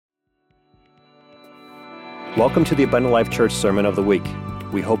Welcome to the Abundant Life Church Sermon of the Week.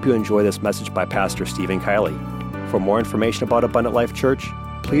 We hope you enjoy this message by Pastor Steven Kielley. For more information about Abundant Life Church,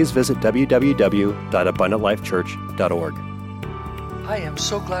 please visit www.abundantlifechurch.org. I am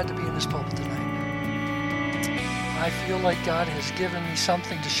so glad to be in this pulpit tonight. I feel like God has given me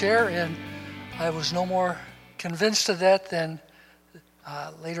something to share, and I was no more convinced of that than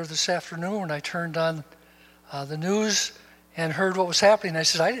later this afternoon when I turned on the news and heard what was happening. I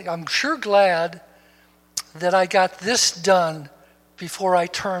said, I'm sure glad that I got this done before I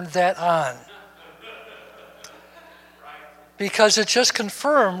turned that on. Because it just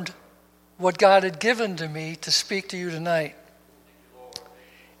confirmed what God had given to me to speak to you tonight.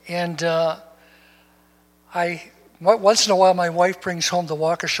 And once in a while, my wife brings home the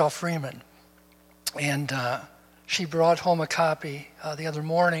Waukesha Freeman. And she brought home a copy the other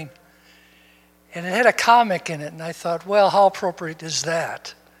morning. And it had a comic in it. And I thought, well, how appropriate is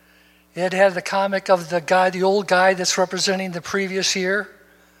that? It had the comic of the old guy that's representing the previous year,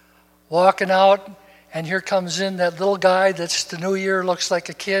 walking out, and here comes in that little guy that's the new year, looks like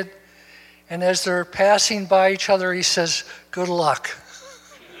a kid. And as they're passing by each other, he says, "Good luck."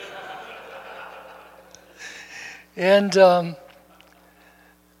 And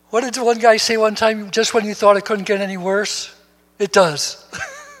what did one guy say one time? Just when you thought it couldn't get any worse, it does.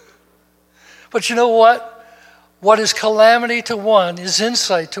 But you know what? What is calamity to one is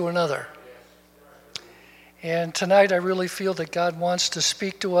insight to another. And tonight I really feel that God wants to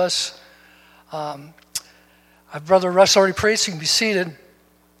speak to us. Brother Russ already prayed, so you can be seated.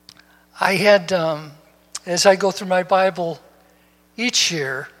 I had, as I go through my Bible each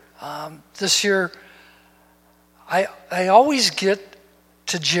year, this year, I always get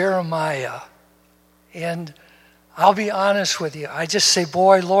to Jeremiah. And I'll be honest with you. I just say,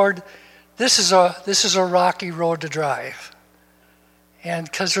 boy, Lord, this is a rocky road to drive. And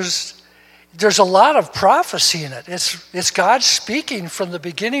because there's a lot of prophecy in it. It's God speaking from the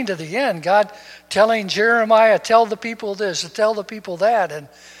beginning to the end. God telling Jeremiah, tell the people this, tell the people that. And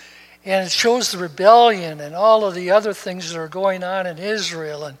it shows the rebellion and all of the other things that are going on in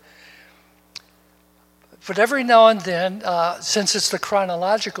Israel. But every now and then, since it's the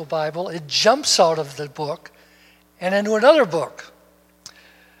chronological Bible, it jumps out of the book and into another book.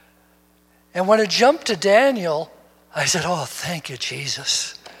 And when it jumped to Daniel, I said, oh, thank you,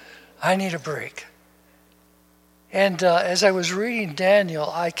 Jesus. I need a break. And as I was reading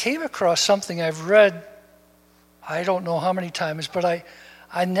Daniel, I came across something I've read, I don't know how many times, but I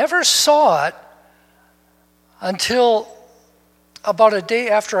never saw it until about a day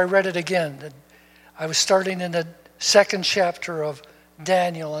after I read it again. I was starting in the second chapter of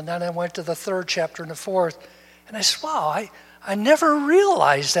Daniel, and then I went to the third chapter and the fourth. And I said, wow, I never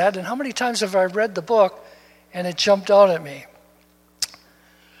realized that. And how many times have I read the book and it jumped out at me?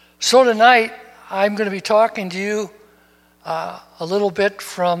 So tonight, I'm going to be talking to you a little bit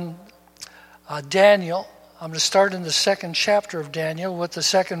from Daniel. I'm going to start in the second chapter of Daniel with the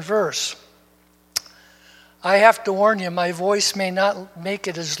second verse. I have to warn you, my voice may not make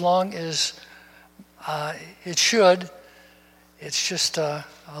it as long as it should. It's just a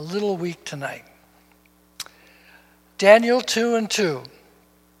little weak tonight. Daniel 2:2.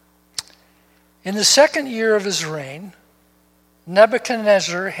 In the second year of his reign,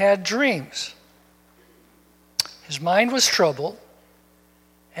 Nebuchadnezzar had dreams. His mind was troubled,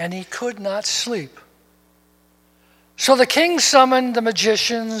 and he could not sleep. So the king summoned the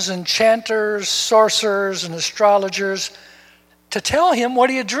magicians, enchanters, sorcerers, and astrologers to tell him what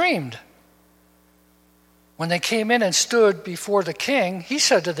he had dreamed. When they came in and stood before the king, he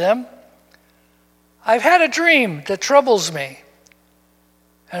said to them, I've had a dream that troubles me,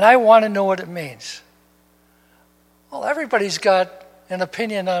 and I want to know what it means. Well, everybody's got an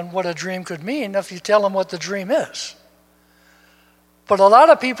opinion on what a dream could mean if you tell them what the dream is. But a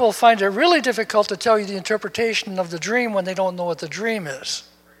lot of people find it really difficult to tell you the interpretation of the dream when they don't know what the dream is.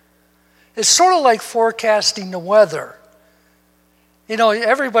 It's sort of like forecasting the weather. You know,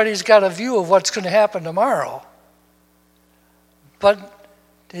 everybody's got a view of what's going to happen tomorrow. But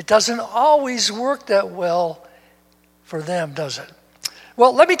it doesn't always work that well for them, does it?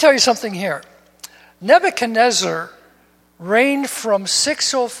 Well, let me tell you something here. Nebuchadnezzar reigned from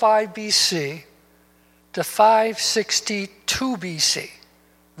 605 BC to 562 BC.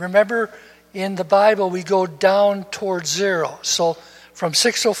 Remember, in the Bible, we go down towards zero. So from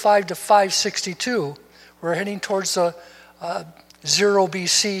 605 to 562, we're heading towards the 0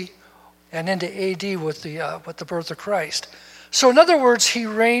 BC and into AD with the birth of Christ. So in other words, he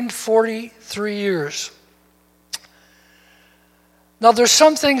reigned 43 years. Now there's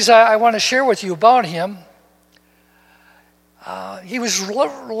some things I want to share with you about him. He was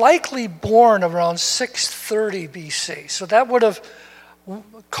likely born around 630 BC. So that would have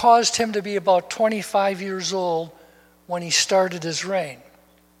caused him to be about 25 years old when he started his reign.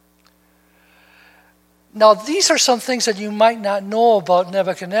 Now, these are some things that you might not know about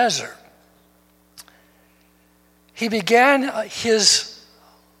Nebuchadnezzar. He began his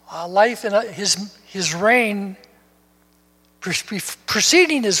life in his reign.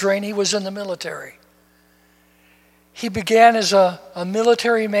 Preceding his reign, he was in the military. He began as a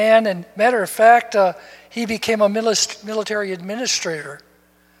military man, and matter of fact, he became a military administrator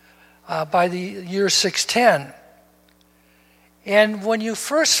by the year 610. And when you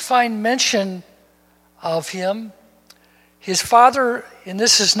first find mention of him, his father, and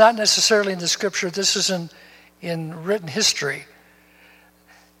this is not necessarily in the scripture, this is in written history,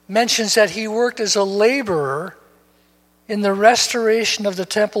 mentions that he worked as a laborer in the restoration of the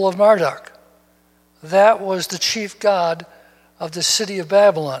temple of Marduk. That was the chief god of the city of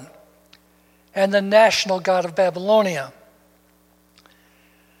Babylon and the national god of Babylonia.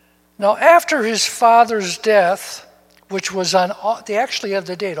 Now, after his father's death, which was on, they actually have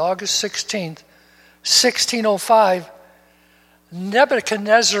the date, August 16th, 1605,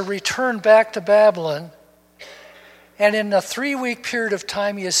 Nebuchadnezzar returned back to Babylon, and in a 3-week period of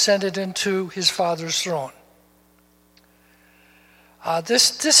time, he ascended into his father's throne.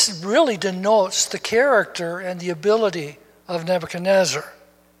 This really denotes the character and the ability of Nebuchadnezzar.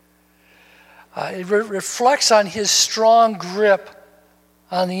 It reflects on his strong grip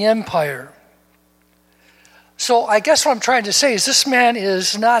on the empire. So I guess what I'm trying to say is this man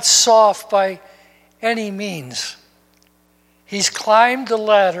is not soft by any means. He's climbed the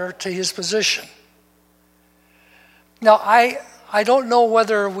ladder to his position. Now, I don't know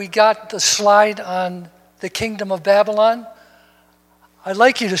whether we got the slide on the kingdom of Babylon. I'd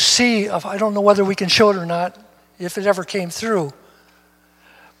like you to see, I don't know whether we can show it or not, if it ever came through.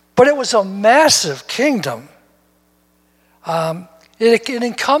 But it was a massive kingdom. It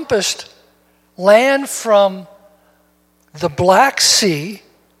encompassed land from the Black Sea,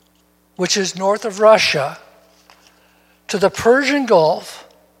 which is north of Russia, to the Persian Gulf,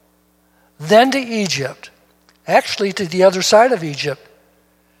 then to Egypt, actually to the other side of Egypt.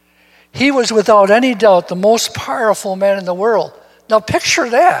 He was without any doubt the most powerful man in the world. Now picture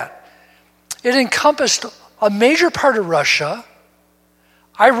that. It encompassed a major part of Russia,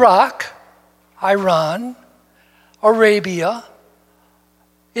 Iraq, Iran, Arabia,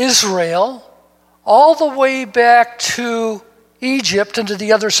 Israel, all the way back to Egypt and to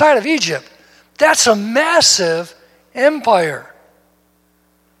the other side of Egypt. That's a massive empire.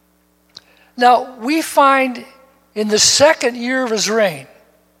 Now, we find in the second year of his reign,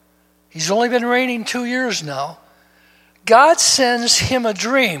 he's only been reigning 2 years now, God sends him a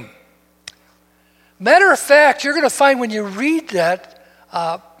dream. Matter of fact, you're going to find when you read that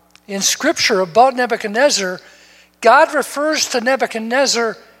in Scripture about Nebuchadnezzar, God refers to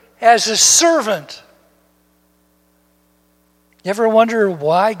Nebuchadnezzar as his servant. You ever wonder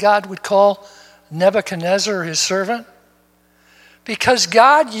why God would call Nebuchadnezzar his servant? Because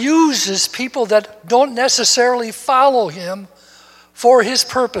God uses people that don't necessarily follow him for his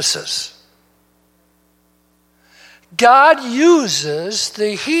purposes. God uses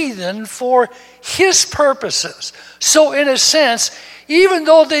the heathen for his purposes. So in a sense, even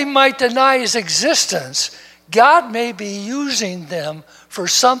though they might deny his existence, God may be using them for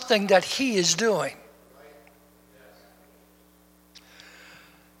something that he is doing.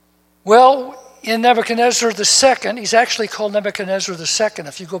 Well, in Nebuchadnezzar II, he's actually called Nebuchadnezzar II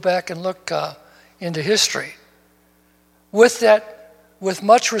if you go back and look into history. With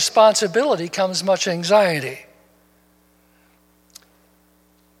much responsibility comes much anxiety.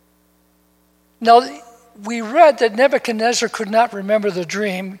 Now, we read that Nebuchadnezzar could not remember the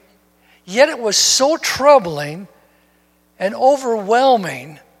dream, yet it was so troubling and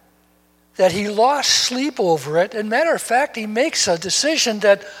overwhelming that he lost sleep over it. And matter of fact, he makes a decision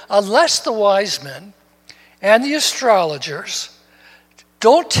that unless the wise men and the astrologers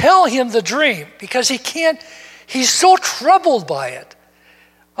don't tell him the dream, because he's so troubled by it.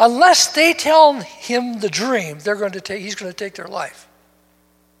 Unless they tell him the dream, he's going to take their life.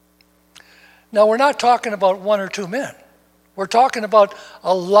 Now, we're not talking about 1 or 2 men. We're talking about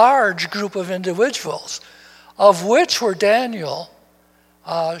a large group of individuals, of which were Daniel,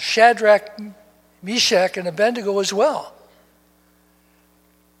 Shadrach, Meshach, and Abednego as well.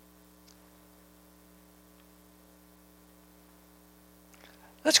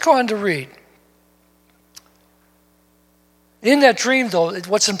 Let's go on to read. In that dream, though,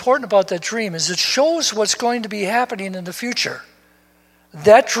 what's important about that dream is it shows what's going to be happening in the future.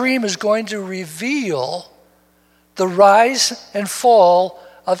 That dream is going to reveal the rise and fall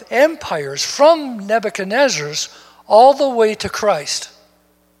of empires from Nebuchadnezzar's all the way to Christ.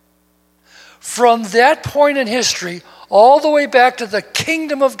 From that point in history, all the way back to the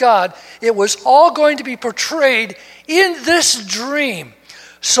kingdom of God, it was all going to be portrayed in this dream.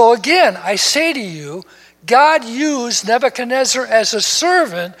 So again, I say to you, God used Nebuchadnezzar as a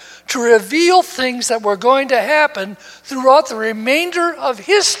servant to reveal things that were going to happen throughout the remainder of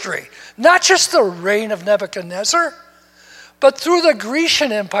history. Not just the reign of Nebuchadnezzar, but through the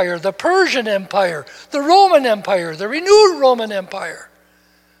Grecian Empire, the Persian Empire, the Roman Empire, the renewed Roman Empire.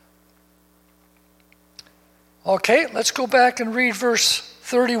 Okay, let's go back and read verse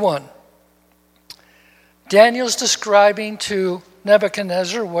 31. Daniel's describing to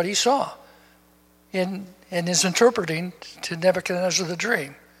Nebuchadnezzar what he saw in his interpreting to Nebuchadnezzar the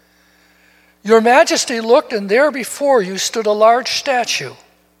dream. Your Majesty looked, and there before you stood a large statue,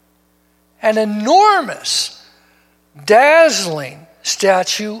 an enormous, dazzling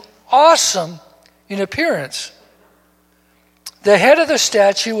statue, awesome in appearance. The head of the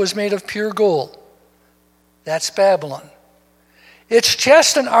statue was made of pure gold. That's Babylon. Its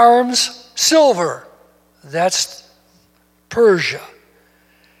chest and arms, silver. That's Persia.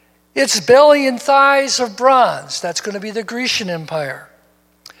 Its belly and thighs of bronze. That's going to be the Grecian Empire.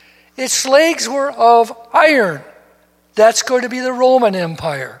 Its legs were of iron. That's going to be the Roman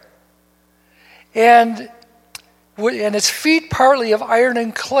Empire. And its feet partly of iron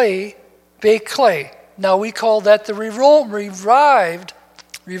and clay, baked clay. Now we call that the revived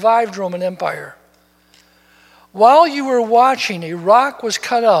Roman Empire. While you were watching, a rock was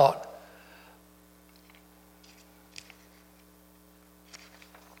cut out.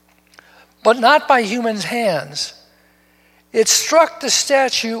 But not by human hands. It struck the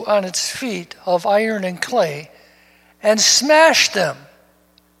statue on its feet of iron and clay and smashed them.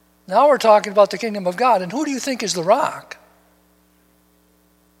 Now we're talking about the kingdom of God. And who do you think is the rock?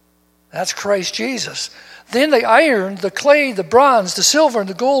 That's Christ Jesus. Then the iron, the clay, the bronze, the silver, and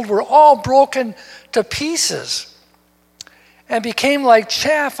the gold were all broken to pieces and became like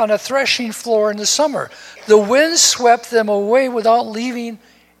chaff on a threshing floor in the summer. The wind swept them away without leaving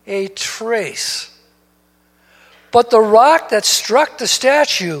a trace. But the rock that struck the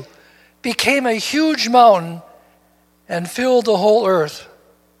statue became a huge mountain and filled the whole earth.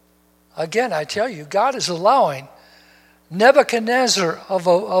 Again, I tell you, God is allowing Nebuchadnezzar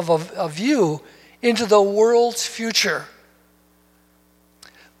of a view into the world's future.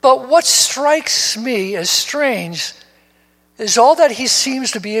 But what strikes me as strange is all that he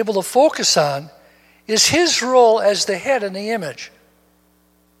seems to be able to focus on is his role as the head in the image.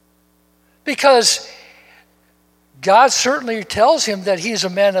 Because God certainly tells him that he is a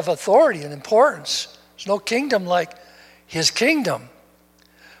man of authority and importance. There's no kingdom like his kingdom.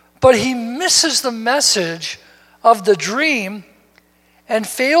 But he misses the message of the dream and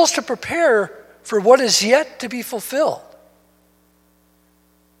fails to prepare for what is yet to be fulfilled.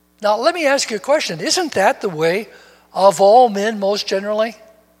 Now, let me ask you a question. Isn't that the way of all men most generally?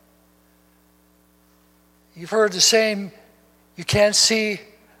 You've heard the saying, you can't see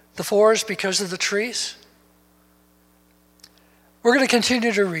the forest because of the trees? We're going to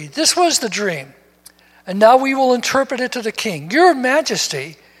continue to read. This was the dream, and now we will interpret it to the king. Your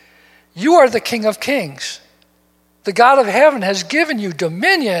Majesty, you are the King of Kings. The God of heaven has given you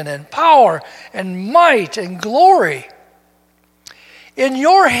dominion and power and might and glory. In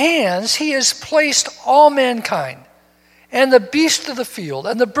your hands he has placed all mankind and the beasts of the field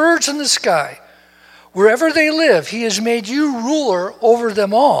and the birds in the sky. Wherever they live, he has made you ruler over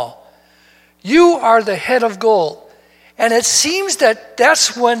them all. You are the head of gold. And it seems that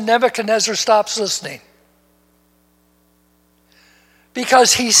that's when Nebuchadnezzar stops listening.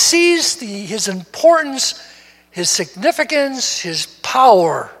 Because he sees his importance, his significance, his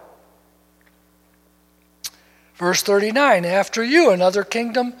power. Verse 39, after you, another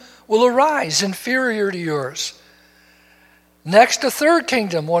kingdom will arise inferior to yours. Next, a third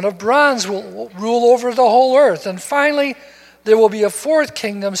kingdom, one of bronze, will rule over the whole earth. And finally, there will be a fourth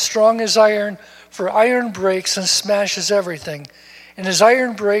kingdom, strong as iron, for iron breaks and smashes everything. And as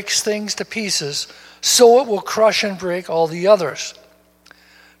iron breaks things to pieces, so it will crush and break all the others.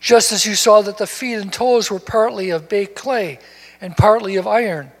 Just as you saw that the feet and toes were partly of baked clay and partly of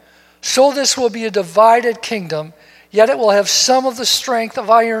iron, so this will be a divided kingdom, yet it will have some of the strength of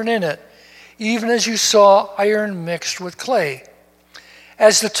iron in it, even as you saw iron mixed with clay.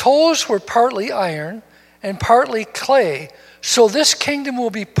 As the toes were partly iron and partly clay, so this kingdom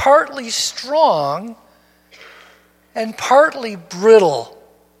will be partly strong and partly brittle.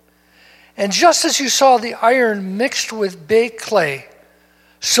 And just as you saw the iron mixed with baked clay,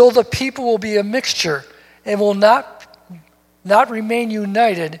 so the people will be a mixture, and will not remain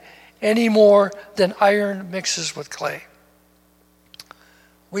united any more than iron mixes with clay.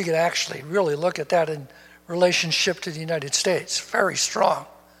 We could actually really look at that in relationship to the United States. Very strong.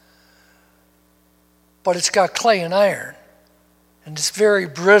 But it's got clay and iron, and it's very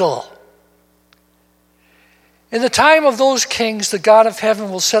brittle. In the time of those kings, the God of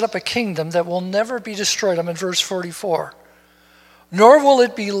heaven will set up a kingdom that will never be destroyed. I'm in verse 44. Nor will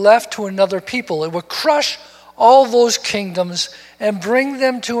it be left to another people. It will crush all those kingdoms and bring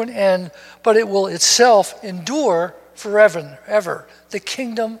them to an end, but it will itself endure forever and ever. The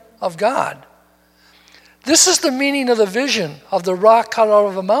kingdom of God. This is the meaning of the vision of the rock cut out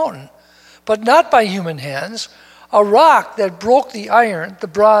of a mountain, but not by human hands, a rock that broke the iron, the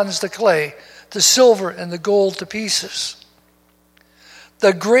bronze, the clay, the silver, and the gold to pieces.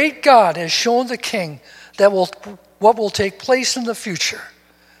 The great God has shown the king what will take place in the future.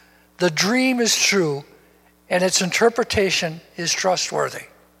 The dream is true, and its interpretation is trustworthy.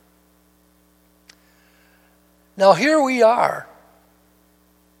 Now here we are.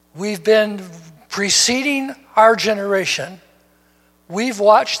 We've been preceding our generation. We've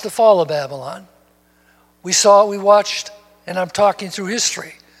watched the fall of Babylon. We watched, and I'm talking through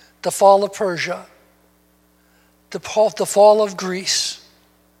history, the fall of Persia, the fall of Greece,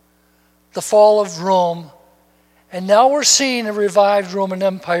 the fall of Rome, and now we're seeing a revived Roman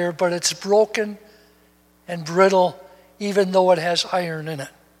Empire, but it's broken and brittle, even though it has iron in it.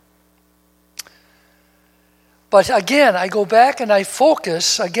 But again, I go back and I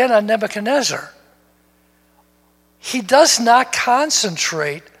focus again on Nebuchadnezzar. He does not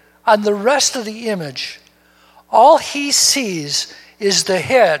concentrate on the rest of the image. All he sees is the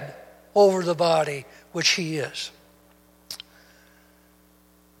head over the body, which he is.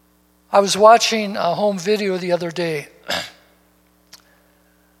 I was watching a home video the other day.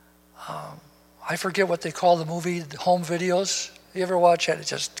 I forget what they call the movie, the home videos. You ever watch that? It's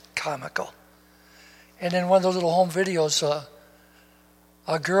just comical. And in one of those little home videos,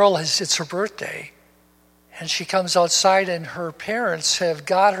 a girl, it's her birthday, and she comes outside and her parents have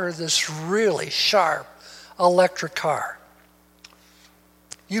got her this really sharp electric car.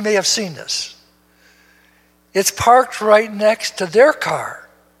 You may have seen this. It's parked right next to their car.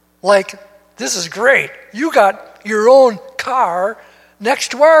 Like, this is great. You got your own car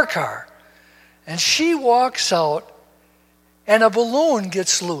next to our car. And she walks out and a balloon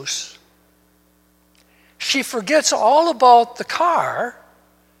gets loose. She forgets all about the car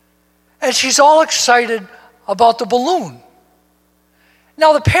and she's all excited about the balloon.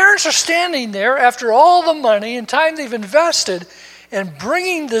 Now the parents are standing there after all the money and time they've invested in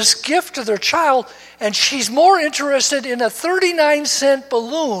bringing this gift to their child, and she's more interested in a 39-cent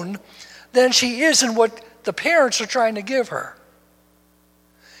balloon than she is in what the parents are trying to give her.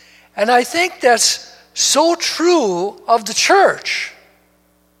 And I think that's so true of the church.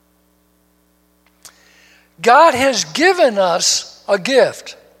 God has given us a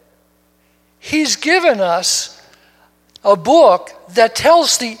gift. He's given us a book that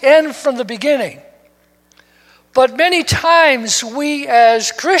tells the end from the beginning. But many times we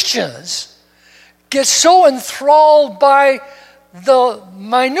as Christians get so enthralled by the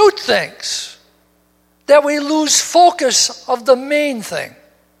minute things that we lose focus of the main thing.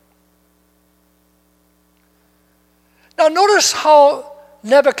 Now notice how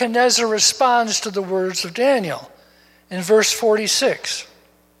Nebuchadnezzar responds to the words of Daniel in verse 46.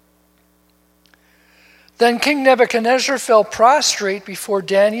 Then King Nebuchadnezzar fell prostrate before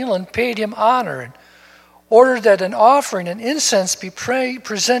Daniel and paid him honor and ordered that an offering and incense be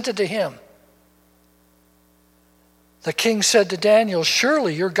presented to him. The king said to Daniel,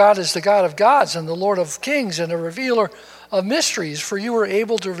 "Surely your God is the God of gods and the Lord of kings and a revealer of mysteries, for you were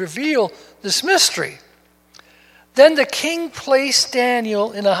able to reveal this mystery." Then the king placed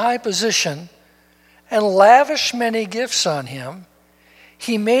Daniel in a high position and lavished many gifts on him.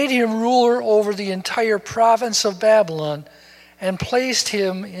 He made him ruler over the entire province of Babylon and placed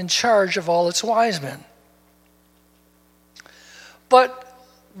him in charge of all its wise men. But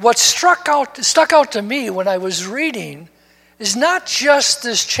what stuck out to me when I was reading is not just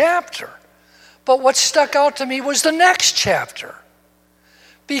this chapter, but what stuck out to me was the next chapter.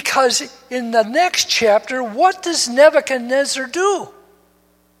 Because in the next chapter, what does Nebuchadnezzar do?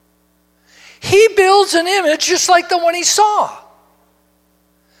 He builds an image just like the one he saw.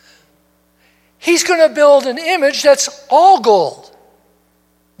 He's going to build an image that's all gold,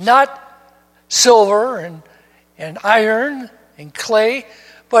 not silver and iron and clay,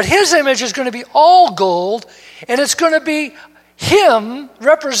 but his image is going to be all gold, and it's going to be him,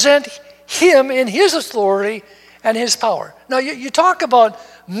 represent him in his authority and his power. Now, you talk about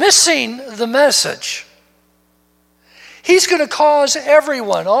missing the message. He's going to cause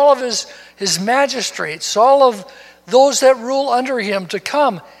everyone, all of his magistrates, all of those that rule under him to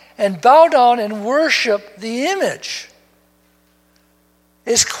come and bow down and worship the image.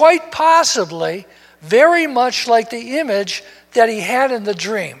 It's quite possibly very much like the image that he had in the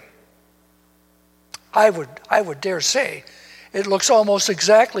dream. I would dare say it looks almost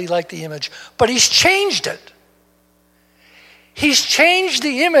exactly like the image, but he's changed it. He's changed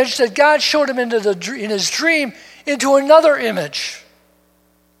the image that God showed him in his dream into another image.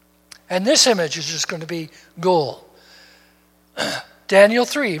 And this image is just going to be gold. Daniel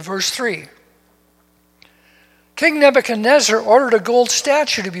 3, verse 3. King Nebuchadnezzar ordered a gold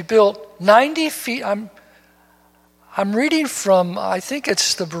statue to be built 90 feet. I'm reading from, I think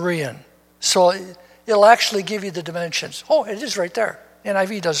it's the Berean. So it'll actually give you the dimensions. Oh, it is right there.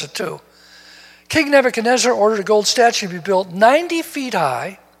 NIV does it too. King Nebuchadnezzar ordered a gold statue to be built 90 feet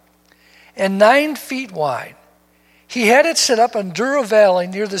high and 9 feet wide. He had it set up in Dura Valley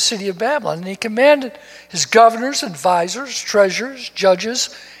near the city of Babylon, and he commanded his governors, advisors, treasurers,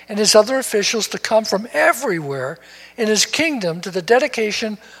 judges, and his other officials to come from everywhere in his kingdom to the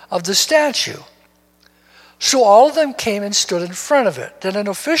dedication of the statue. So all of them came and stood in front of it. Then an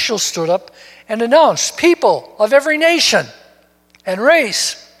official stood up and announced, "People of every nation and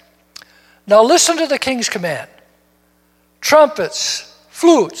race, now listen to the king's command. Trumpets,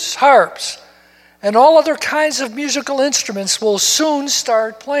 flutes, harps, and all other kinds of musical instruments will soon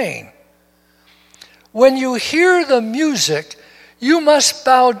start playing. When you hear the music, you must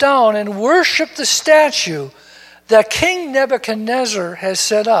bow down and worship the statue that King Nebuchadnezzar has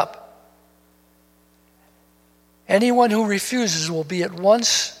set up. Anyone who refuses will be at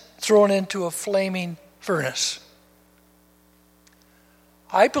once thrown into a flaming furnace."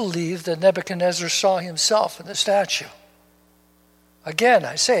 I believe that Nebuchadnezzar saw himself in the statue. Again,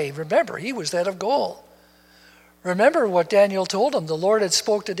 I say, remember, he was that of gold. Remember what Daniel told him. The Lord had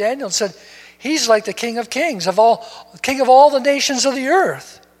spoke to Daniel and said, he's like the King of Kings, King of all the nations of the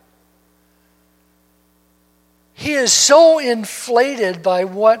earth. He is so inflated by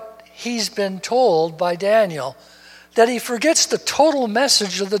what he's been told by Daniel that he forgets the total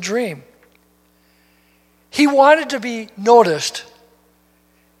message of the dream. He wanted to be noticed.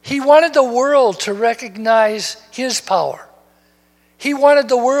 He wanted the world to recognize his power. He wanted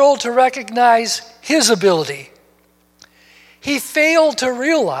the world to recognize his ability. He failed to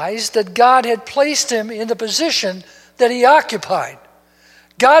realize that God had placed him in the position that he occupied.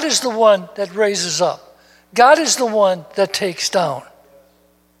 God is the one that raises up. God is the one that takes down.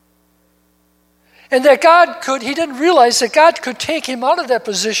 And that he didn't realize that God could take him out of that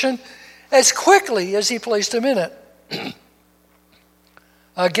position as quickly as he placed him in it.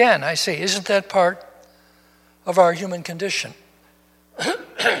 Again, I say, isn't that part of our human condition?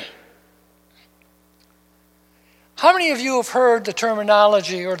 How many of you have heard the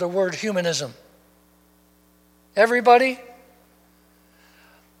terminology or the word humanism? Everybody?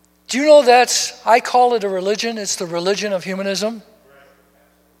 Do you know I call it a religion? It's the religion of humanism.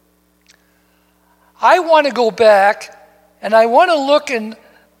 I want to go back and I want to look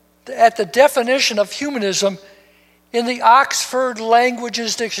at the definition of humanism in the Oxford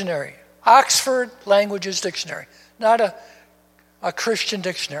Languages Dictionary. Oxford Languages Dictionary. Not a Christian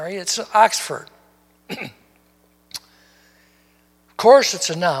dictionary. It's Oxford. Of course, it's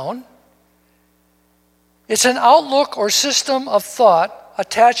a noun. It's an outlook or system of thought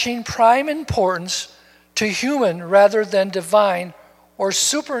attaching prime importance to human rather than divine or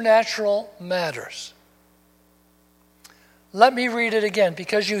supernatural matters. Let me read it again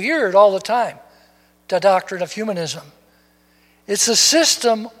because you hear it all the time, the doctrine of humanism. It's a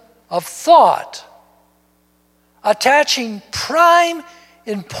system of thought attaching prime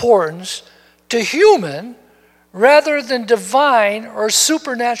importance to human rather than divine or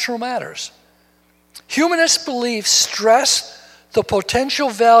supernatural matters. Humanist beliefs stress the potential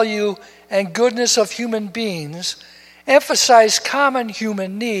value and goodness of human beings, emphasize common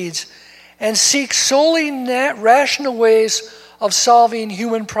human needs, and seek solely rational ways of solving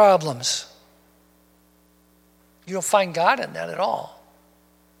human problems. You don't find God in that at all.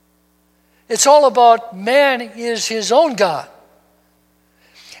 It's all about man is his own God.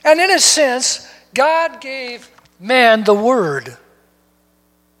 And in a sense, God gave man the Word.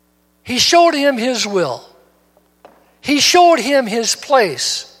 He showed him his will. He showed him his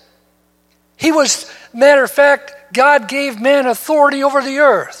place. Matter of fact, God gave man authority over the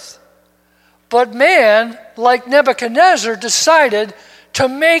earth. But man, like Nebuchadnezzar, decided to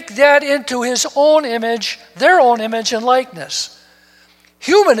make that into his own image, their own image and likeness.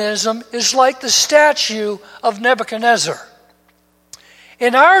 Humanism is like the statue of Nebuchadnezzar.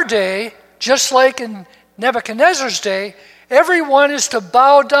 In our day, just like in Nebuchadnezzar's day, everyone is to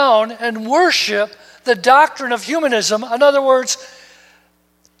bow down and worship the doctrine of humanism. In other words,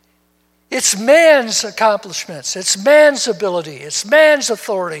 it's man's accomplishments, it's man's ability, it's man's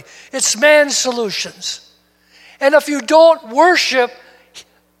authority, it's man's solutions. And if you don't worship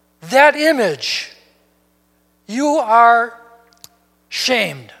that image, you are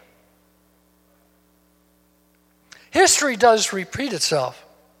shamed. History does repeat itself.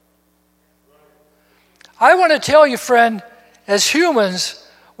 I want to tell you, friend, as humans,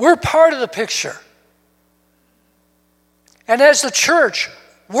 we're part of the picture. And as the church,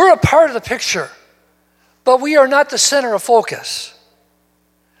 we're a part of the picture, but we are not the center of focus.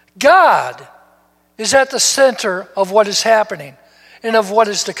 God is at the center of what is happening and of what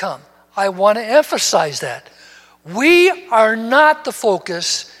is to come. I want to emphasize that. We are not the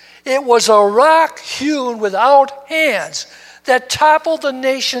focus. It was a rock hewn without hands that toppled the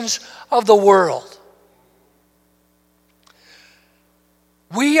nations of the world.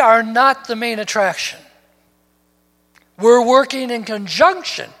 We are not the main attraction. We're working in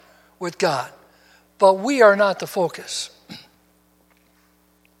conjunction with God, but we are not the focus.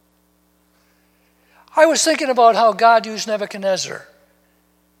 I was thinking about how God used Nebuchadnezzar.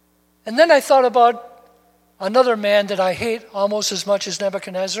 And then I thought about another man that I hate almost as much as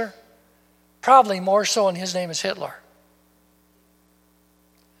Nebuchadnezzar, probably more so, and his name is Hitler.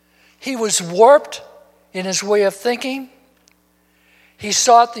 He was warped in his way of thinking. He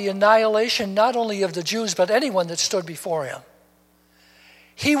sought the annihilation not only of the Jews, but anyone that stood before him.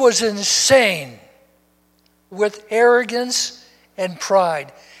 He was insane with arrogance and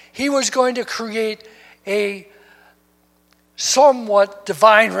pride. He was going to create a somewhat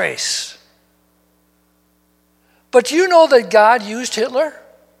divine race. But do you know that God used Hitler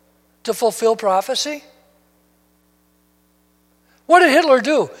to fulfill prophecy? What did Hitler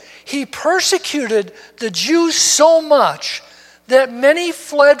do? He persecuted the Jews so much that many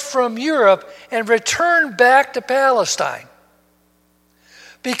fled from Europe and returned back to Palestine.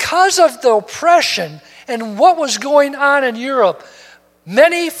 Because of the oppression and what was going on in Europe,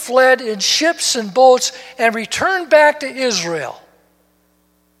 many fled in ships and boats and returned back to Israel.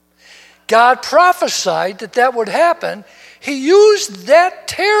 God prophesied that that would happen. He used that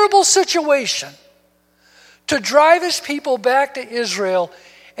terrible situation to drive his people back to Israel,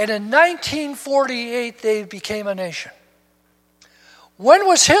 and in 1948 they became a nation. When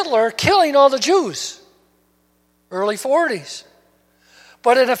was Hitler killing all the Jews? Early 40s.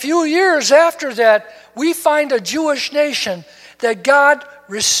 But in a few years after that, we find a Jewish nation that God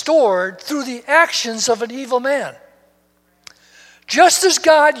restored through the actions of an evil man. Just as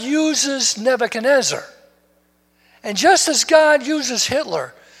God uses Nebuchadnezzar, and just as God uses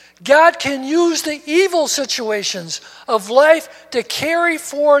Hitler, God can use the evil situations of life to carry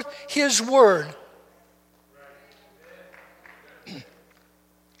forth his word.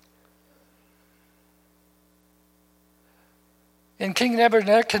 In King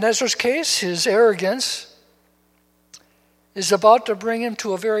Nebuchadnezzar's case, his arrogance is about to bring him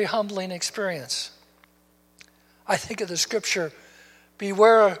to a very humbling experience. I think of the scripture,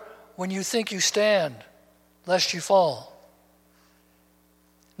 beware when you think you stand, lest you fall.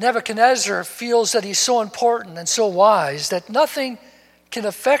 Nebuchadnezzar feels that he's so important and so wise that nothing can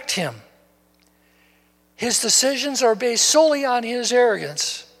affect him. His decisions are based solely on his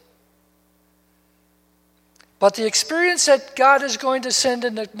arrogance. But the experience that God is going to send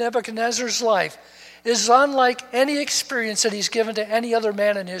into Nebuchadnezzar's life is unlike any experience that he's given to any other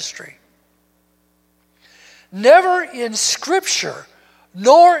man in history. Never in Scripture,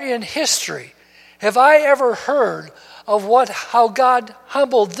 nor in history, have I ever heard of how God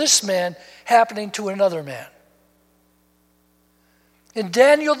humbled this man happening to another man. In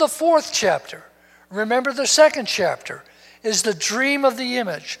Daniel, the 4th chapter, remember the 2nd chapter, is the dream of the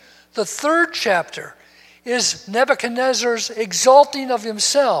image. The 3rd chapter is Nebuchadnezzar's exalting of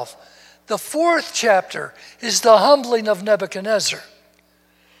himself. The 4th chapter is the humbling of Nebuchadnezzar.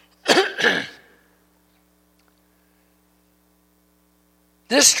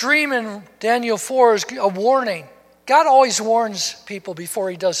 This dream in Daniel 4 is a warning. God always warns people before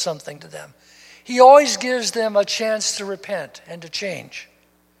he does something to them. He always gives them a chance to repent and to change.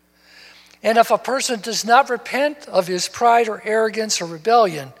 And if a person does not repent of his pride or arrogance or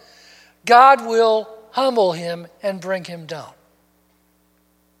rebellion, God will humble him and bring him down.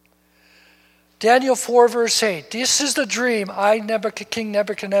 Daniel 4 verse 8, this is the dream King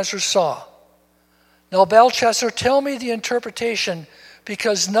Nebuchadnezzar saw. Now Belshazzar, tell me the interpretation,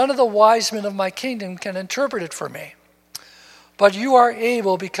 because none of the wise men of my kingdom can interpret it for me. But you are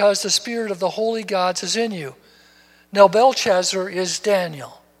able, because the spirit of the holy gods is in you. Now Belshazzar is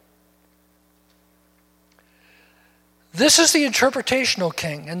Daniel. This is the interpretation, O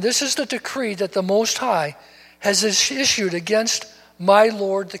king, and this is the decree that the Most High has issued against my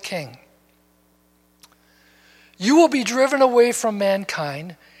lord the king. You will be driven away from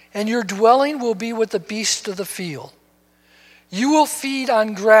mankind, and your dwelling will be with the beasts of the field. You will feed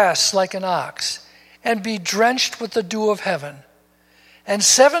on grass like an ox, and be drenched with the dew of heaven. And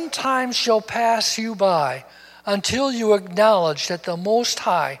 7 times shall pass you by, until you acknowledge that the Most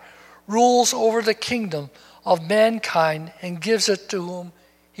High rules over the kingdom of mankind and gives it to whom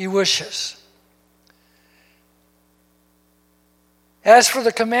he wishes. As for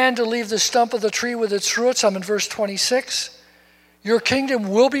the command to leave the stump of the tree with its roots, I'm in verse 26, your kingdom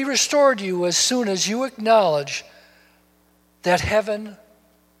will be restored to you as soon as you acknowledge that heaven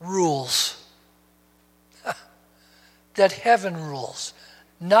rules. That heaven rules,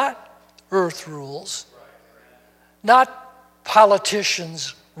 not earth rules, not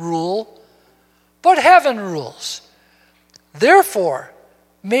politicians rule, but heaven rules. Therefore,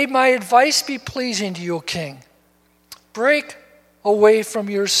 may my advice be pleasing to you, O king. Break away from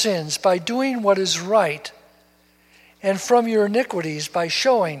your sins by doing what is right, and from your iniquities by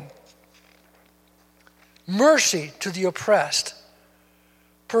showing mercy to the oppressed.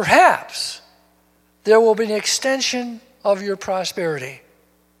 Perhaps there will be an extension of your prosperity.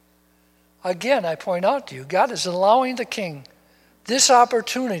 Again, I point out to you, God is allowing the king this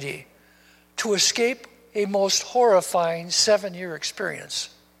opportunity to escape a most horrifying 7-year experience.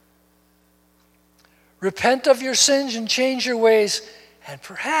 Repent of your sins and change your ways, and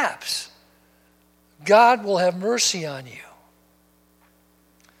perhaps God will have mercy on you.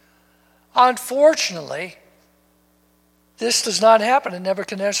 Unfortunately, this does not happen in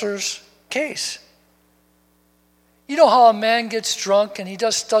Nebuchadnezzar's case. You know how a man gets drunk and he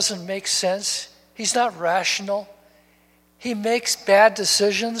just doesn't make sense? He's not rational. He makes bad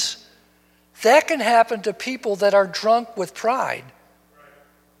decisions. That can happen to people that are drunk with pride.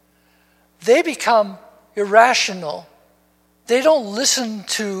 They become irrational. They don't listen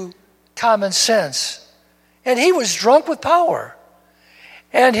to common sense. And he was drunk with power.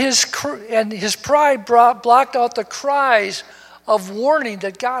 And his pride blocked out the cries of warning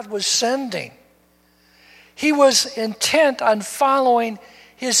that God was sending. He was intent on following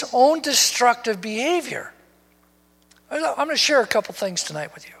his own destructive behavior. I'm going to share a couple things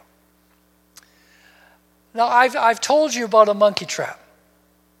tonight with you. Now, I've told you about a monkey trap.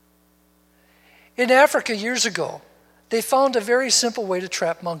 In Africa years ago, they found a very simple way to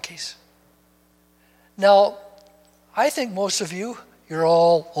trap monkeys. Now, I think most of you, you're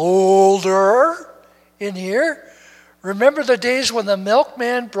all older in here. Remember the days when the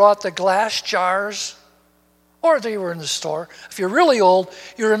milkman brought the glass jars, or they were in the store. If you're really old,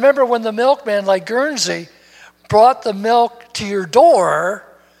 you remember when the milkman, like Guernsey, brought the milk to your door,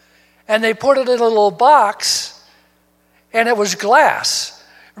 and they put it in a little box, and it was glass.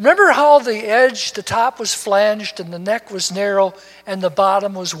 Remember how the edge, the top was flanged, and the neck was narrow, and the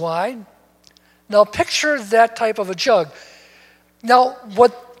bottom was wide? Now picture that type of a jug. Now,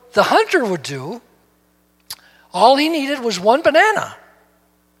 what the hunter would do, all he needed was one banana.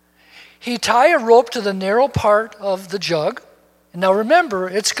 He'd tie a rope to the narrow part of the jug. And now remember,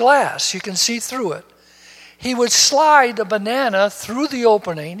 it's glass. You can see through it. He would slide the banana through the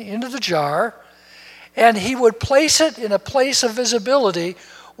opening into the jar, and he would place it in a place of visibility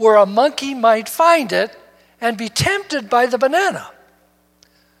where a monkey might find it and be tempted by the banana.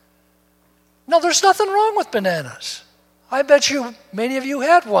 Now, there's nothing wrong with bananas. I bet you many of you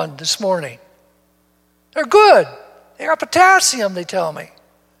had one this morning. They're good. They got potassium, they tell me.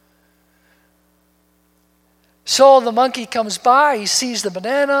 So the monkey comes by, he sees the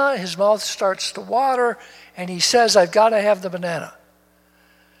banana, his mouth starts to water, and he says, I've got to have the banana.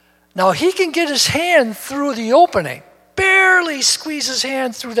 Now he can get his hand through the opening, barely squeeze his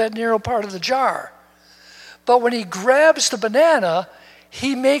hand through that narrow part of the jar. But when he grabs the banana,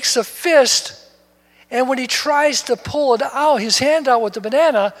 he makes a fist, and when he tries to pull it out, his hand out with the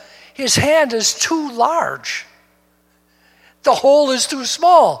banana, his hand is too large. The hole is too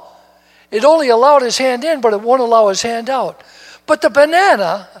small. It only allowed his hand in, but it won't allow his hand out. But the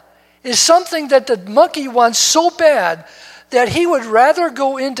banana is something that the monkey wants so bad that he would rather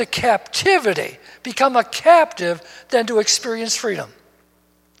go into captivity, become a captive, than to experience freedom.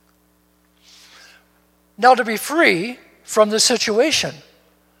 Now, to be free from the situation,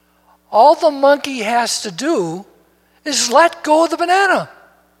 all the monkey has to do is let go of the banana.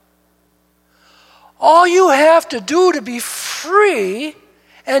 All you have to do to be free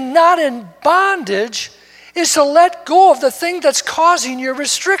and not in bondage is to let go of the thing that's causing your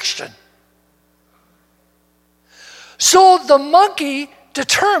restriction. So the monkey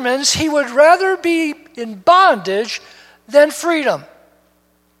determines he would rather be in bondage than freedom.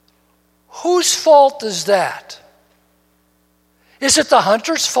 Whose fault is that? Is it the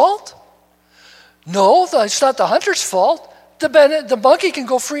hunter's fault? No, it's not the hunter's fault. The monkey can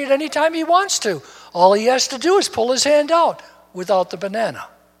go free at any time he wants to. All he has to do is pull his hand out without the banana.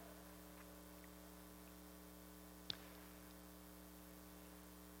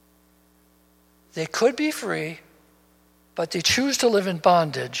 They could be free, but they choose to live in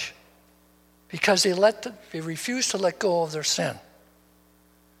bondage because they refuse to let go of their sin.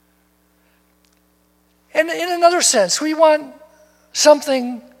 And in another sense, we want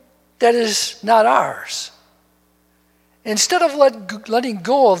something that is not ours. Instead of letting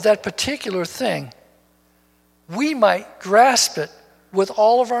go of that particular thing, we might grasp it with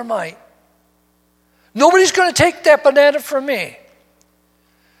all of our might. Nobody's going to take that banana from me.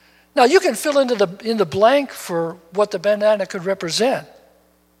 Now, you can fill in the blank for what the banana could represent.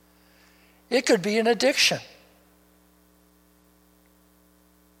 It could be an addiction.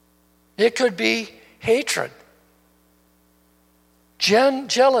 It could be hatred,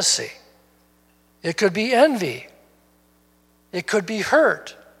 jealousy. It could be envy. It could be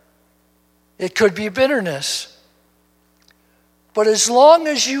hurt. It could be bitterness. But as long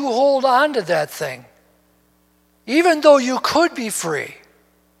as you hold on to that thing, even though you could be free,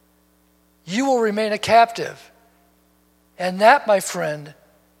 you will remain a captive. And that, my friend,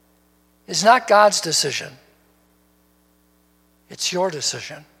 is not God's decision. It's your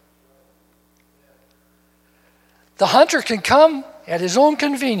decision. The hunter can come at his own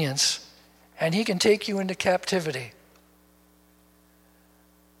convenience, and he can take you into captivity.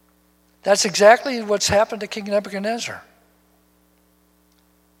 That's exactly what's happened to King Nebuchadnezzar.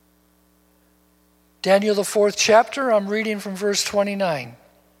 Daniel, the 4th chapter, I'm reading from verse 29.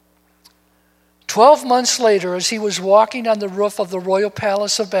 12 months later, as he was walking on the roof of the royal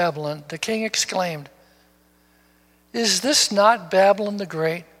palace of Babylon, the king exclaimed, "Is this not Babylon the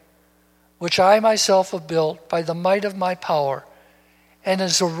Great, which I myself have built by the might of my power, and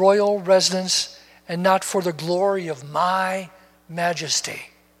is a royal residence, and not for the glory of my majesty?"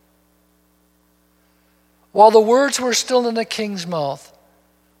 While the words were still in the king's mouth,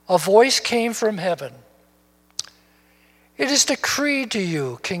 a voice came from heaven. "It is decreed to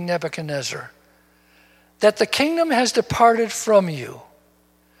you, King Nebuchadnezzar, that the kingdom has departed from you.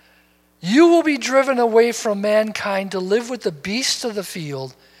 You will be driven away from mankind to live with the beasts of the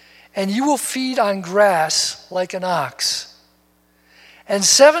field, and you will feed on grass like an ox. And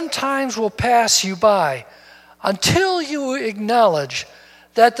 7 times will pass you by until you acknowledge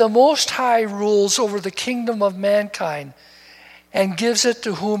that the Most High rules over the kingdom of mankind and gives it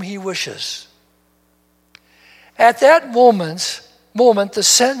to whom he wishes." At that moment, the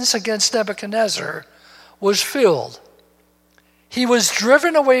sentence against Nebuchadnezzar was filled. He was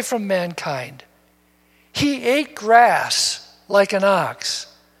driven away from mankind. He ate grass like an ox,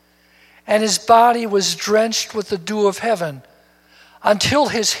 and his body was drenched with the dew of heaven until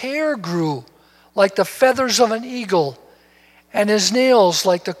his hair grew like the feathers of an eagle and his nails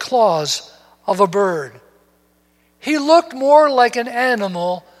like the claws of a bird. He looked more like an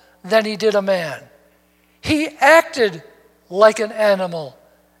animal than he did a man. He acted like an animal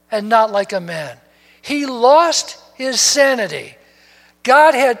and not like a man. He lost his sanity.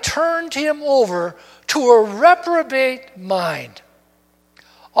 God had turned him over to a reprobate mind,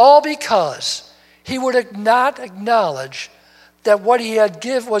 all because he would not acknowledge that what he had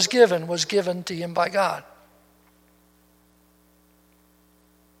was given to him by God.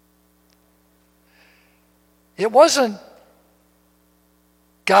 It wasn't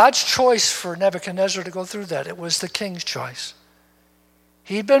God's choice for Nebuchadnezzar to go through that. It was the king's choice.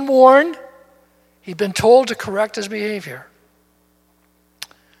 He'd been warned. He'd been told to correct his behavior.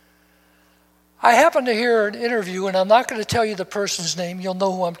 I happened to hear an interview, and I'm not going to tell you the person's name. You'll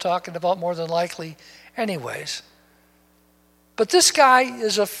know who I'm talking about more than likely anyways. But this guy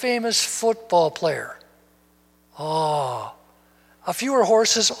is a famous football player. Oh, if you were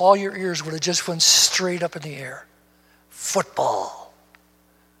horses, all your ears would have just went straight up in the air. Football.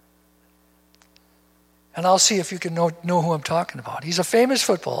 And I'll see if you can know who I'm talking about. He's a famous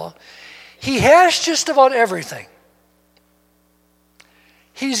footballer. He has just about everything.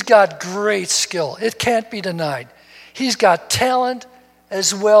 He's got great skill. It can't be denied. He's got talent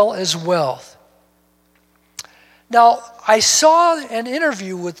as well as wealth. Now, I saw an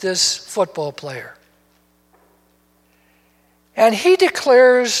interview with this football player. And he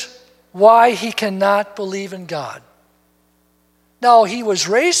declares why he cannot believe in God. Now, he was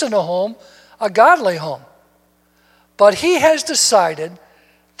raised in a home, a godly home. But he has decided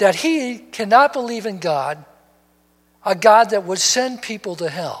that he cannot believe in God, a God that would send people to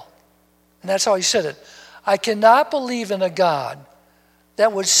hell. And that's how he said it. I cannot believe in a God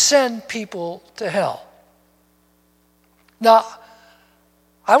that would send people to hell. Now,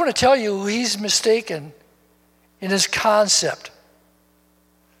 I want to tell you he's mistaken in his concept.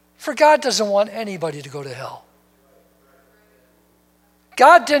 For God doesn't want anybody to go to hell.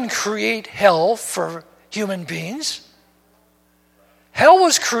 God didn't create hell for human beings. Hell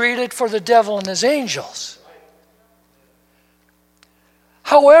was created for the devil and his angels.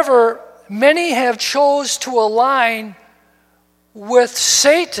 However, many have chose to align with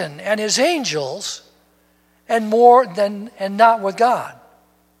Satan and his angels and not with God.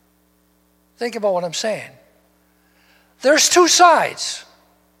 Think about what I'm saying. There's two sides.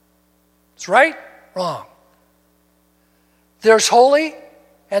 It's right, wrong. There's holy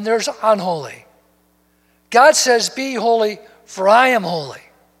and there's unholy. God says, be holy, for I am holy.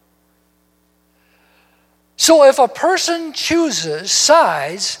 So if a person chooses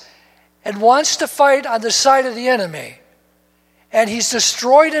sides and wants to fight on the side of the enemy, and he's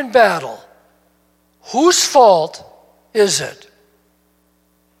destroyed in battle, whose fault is it?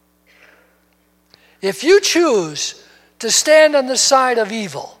 If you choose to stand on the side of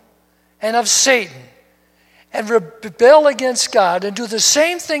evil and of Satan and rebel against God and do the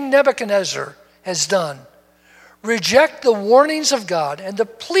same thing Nebuchadnezzar has done, reject the warnings of God and the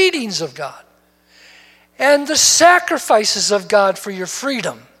pleadings of God and the sacrifices of God for your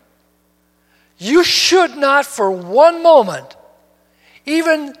freedom, you should not for one moment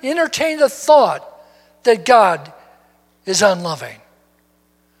even entertain the thought that God is unloving.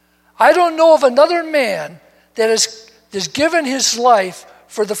 I don't know of another man that has given his life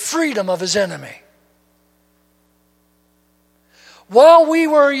for the freedom of his enemy. While we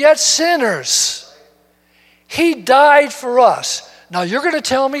were yet sinners, he died for us. Now you're going to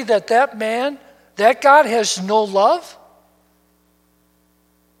tell me that man, that God has no love?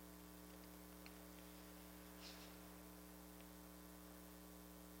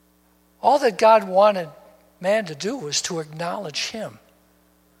 All that God wanted man to do was to acknowledge him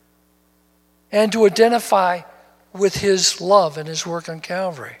and to identify with his love and his work on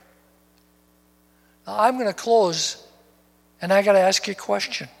Calvary. Now, I'm going to close, and I got to ask you a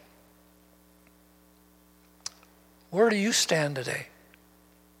question. Where do you stand today?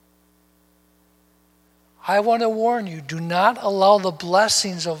 I want to warn you, do not allow the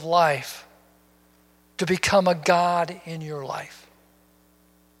blessings of life to become a God in your life.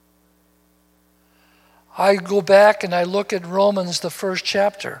 I go back and I look at Romans, the first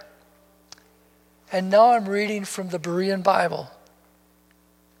chapter. And now I'm reading from the Berean Bible.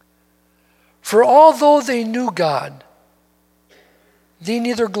 For although they knew God, they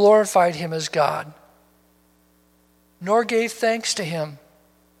neither glorified him as God, nor gave thanks to him,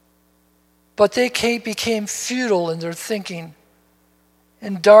 but they became futile in their thinking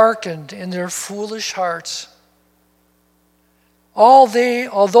and darkened in their foolish hearts.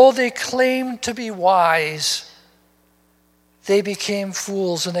 Although they claimed to be wise, they became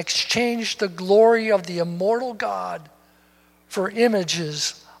fools and exchanged the glory of the immortal God for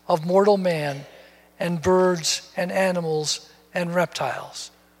images of mortal man and birds and animals and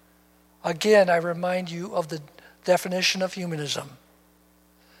reptiles. Again, I remind you of the definition of humanism.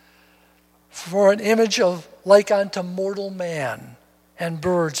 For an image of like unto mortal man and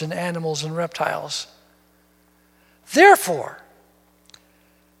birds and animals and reptiles. Therefore,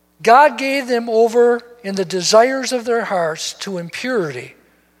 God gave them over in the desires of their hearts to impurity,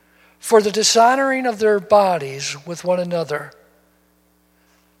 for the dishonoring of their bodies with one another.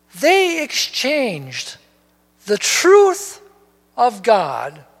 They exchanged the truth of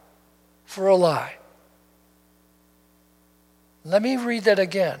God for a lie. Let me read that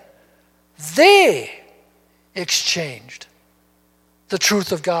again. They exchanged the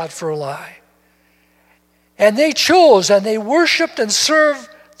truth of God for a lie. And they chose and they worshiped and served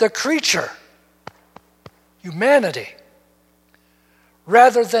the creature, humanity,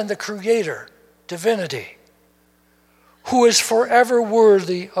 rather than the Creator, divinity, who is forever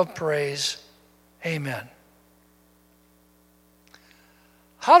worthy of praise. Amen.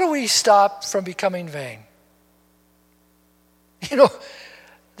 How do we stop from becoming vain? You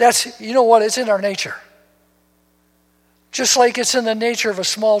know what? It's in our nature. Just like it's in the nature of a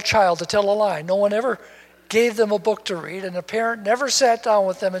small child to tell a lie. No one ever gave them a book to read, and a parent never sat down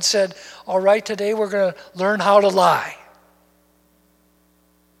with them and said, all right, today we're going to learn how to lie.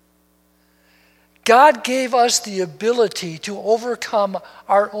 God gave us the ability to overcome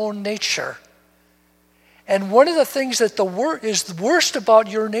our own nature. And one of the things that is the worst about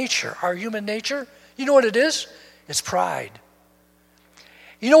your nature, our human nature, you know what it is? It's pride.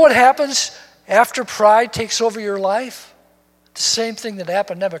 You know what happens after pride takes over your life? The same thing that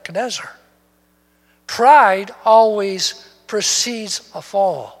happened to Nebuchadnezzar. Pride always precedes a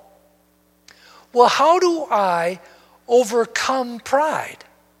fall. Well, how do I overcome pride?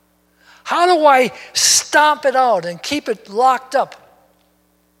 How do I stomp it out and keep it locked up?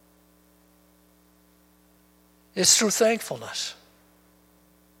 It's through thankfulness.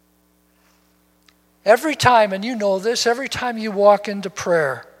 Every time, and you know this, every time you walk into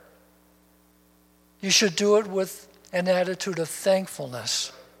prayer, you should do it with an attitude of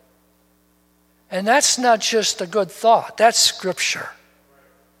thankfulness. And that's not just a good thought, that's Scripture.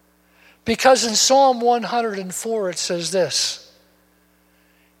 Because in Psalm 104 it says this,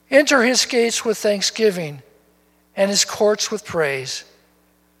 enter his gates with thanksgiving and his courts with praise.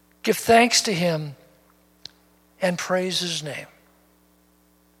 Give thanks to him and praise his name.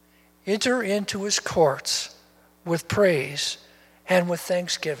 Enter into his courts with praise and with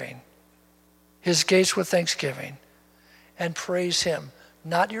thanksgiving. His gates with thanksgiving. And praise him,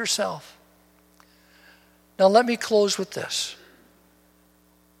 not yourself. Now let me close with this.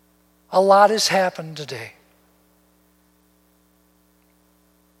 A lot has happened today.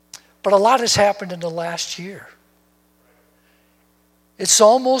 But a lot has happened in the last year. It's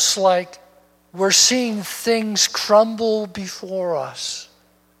almost like we're seeing things crumble before us.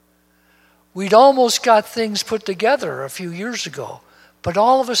 We'd almost got things put together a few years ago, but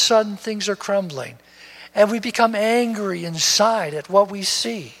all of a sudden things are crumbling. And we become angry inside at what we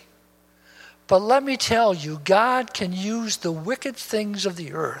see. But let me tell you, God can use the wicked things of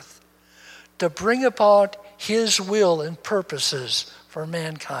the earth to bring about his will and purposes for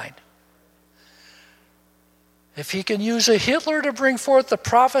mankind. If he can use a Hitler to bring forth the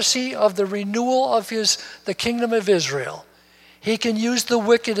prophecy of the renewal of the kingdom of Israel, he can use the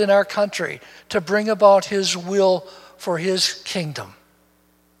wicked in our country to bring about his will for his kingdom.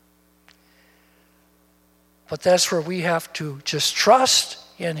 But that's where we have to just trust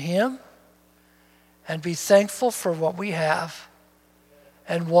in him and be thankful for what we have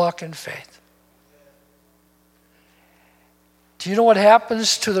and walk in faith. Do you know what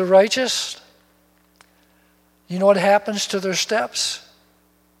happens to the righteous? You know what happens to their steps?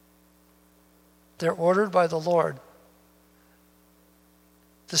 They're ordered by the Lord.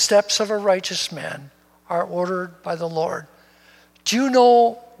 The steps of a righteous man are ordered by the Lord. Do you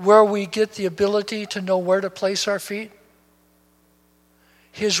know where we get the ability to know where to place our feet?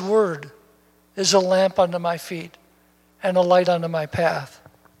 His word is a lamp unto my feet and a light unto my path.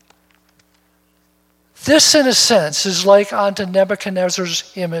 This, in a sense, is like unto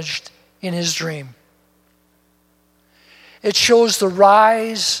Nebuchadnezzar's image in his dream. It shows the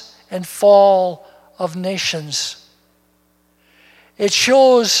rise and fall of nations. It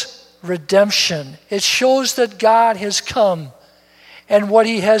shows redemption. It shows that God has come and what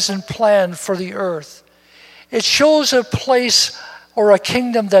he has in plan for the earth. It shows a place or a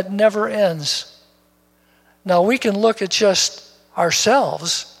kingdom that never ends. Now we can look at just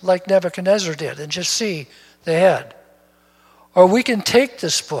ourselves like Nebuchadnezzar did and just see the head. Or we can take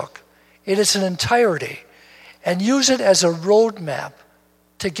this book in its entirety and use it as a roadmap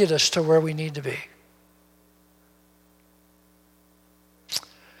to get us to where we need to be.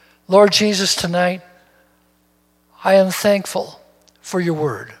 Lord Jesus, tonight, I am thankful for your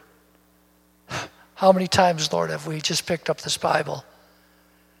word. How many times, Lord, have we just picked up this Bible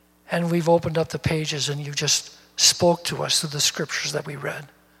and we've opened up the pages and you just spoke to us through the scriptures that we read?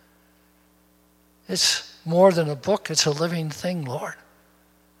 It's more than a book, it's a living thing, Lord.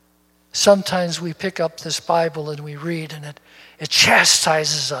 Sometimes we pick up this Bible and we read and it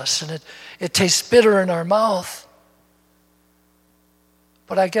chastises us and it tastes bitter in our mouth.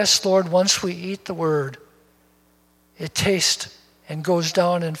 But I guess, Lord, once we eat the word, it tastes and goes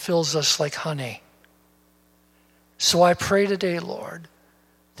down and fills us like honey. So I pray today, Lord,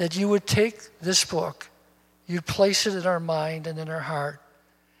 that you would take this book, you'd place it in our mind and in our heart,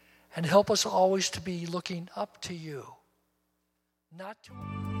 and help us always to be looking up to you, not to...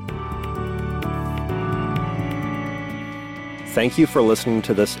 Thank you for listening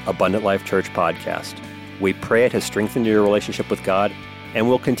to this Abundant Life Church podcast. We pray it has strengthened your relationship with God and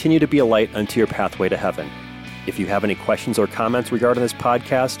will continue to be a light unto your pathway to heaven. If you have any questions or comments regarding this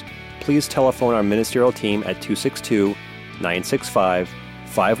podcast, please telephone our ministerial team at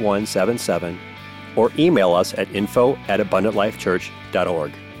 262-965-5177 or email us at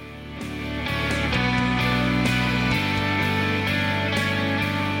info@abundantlifechurch.org.